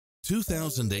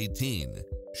2018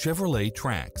 Chevrolet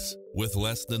TRAX. With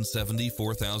less than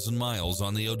 74,000 miles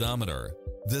on the odometer,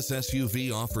 this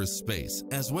SUV offers space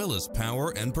as well as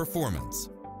power and performance.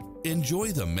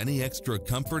 Enjoy the many extra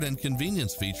comfort and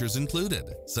convenience features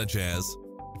included, such as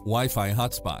Wi-Fi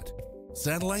hotspot,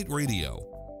 satellite radio,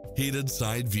 heated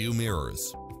side view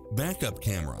mirrors, backup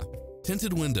camera,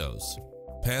 tinted windows,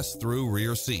 pass-through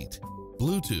rear seat,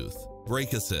 Bluetooth,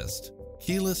 brake assist,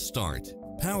 keyless start,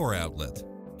 power outlet,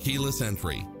 keyless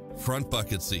entry, front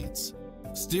bucket seats,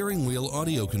 steering wheel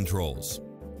audio controls,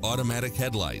 automatic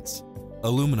headlights,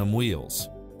 aluminum wheels.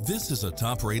 This is a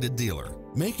top-rated dealer.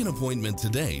 Make an appointment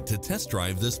today to test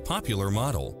drive this popular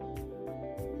model.